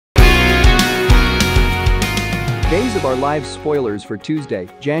Days of Our Lives spoilers for Tuesday,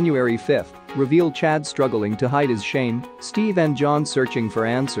 January 5th, reveal Chad struggling to hide his shame, Steve and John searching for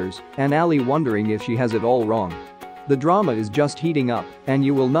answers, and Allie wondering if she has it all wrong. The drama is just heating up, and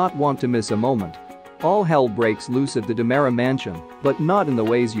you will not want to miss a moment. All hell breaks loose at the DeMera mansion, but not in the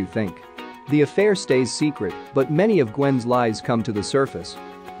ways you think. The affair stays secret, but many of Gwen's lies come to the surface.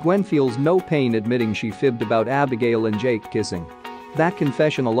 Gwen feels no pain admitting she fibbed about Abigail and Jake kissing. That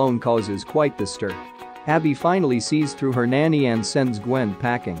confession alone causes quite the stir. Abby finally sees through her nanny and sends Gwen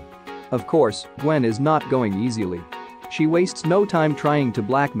packing. Of course, Gwen is not going easily. She wastes no time trying to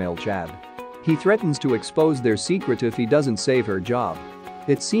blackmail Chad. He threatens to expose their secret if he doesn't save her job.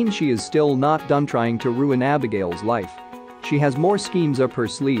 It seems she is still not done trying to ruin Abigail's life. She has more schemes up her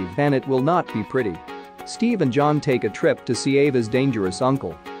sleeve and it will not be pretty. Steve and John take a trip to see Ava's dangerous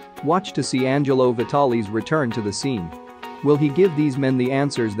uncle. Watch to see Angelo Vitale's return to the scene. Will he give these men the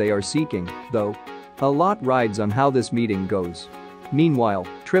answers they are seeking, though? A lot rides on how this meeting goes. Meanwhile,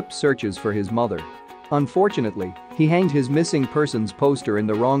 Tripp searches for his mother. Unfortunately, he hanged his missing persons poster in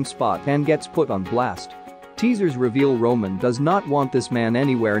the wrong spot and gets put on blast. Teasers reveal Roman does not want this man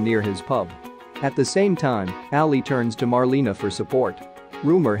anywhere near his pub. At the same time, Allie turns to Marlena for support.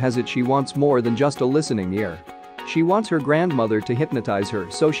 Rumor has it she wants more than just a listening ear. She wants her grandmother to hypnotize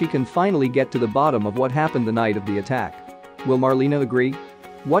her so she can finally get to the bottom of what happened the night of the attack. Will Marlena agree?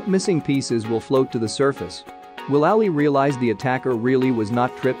 What missing pieces will float to the surface? Will Allie realize the attacker really was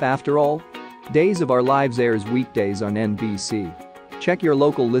not Tripp after all? Days of Our Lives airs weekdays on NBC. Check your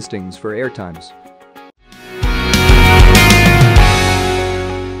local listings for airtimes.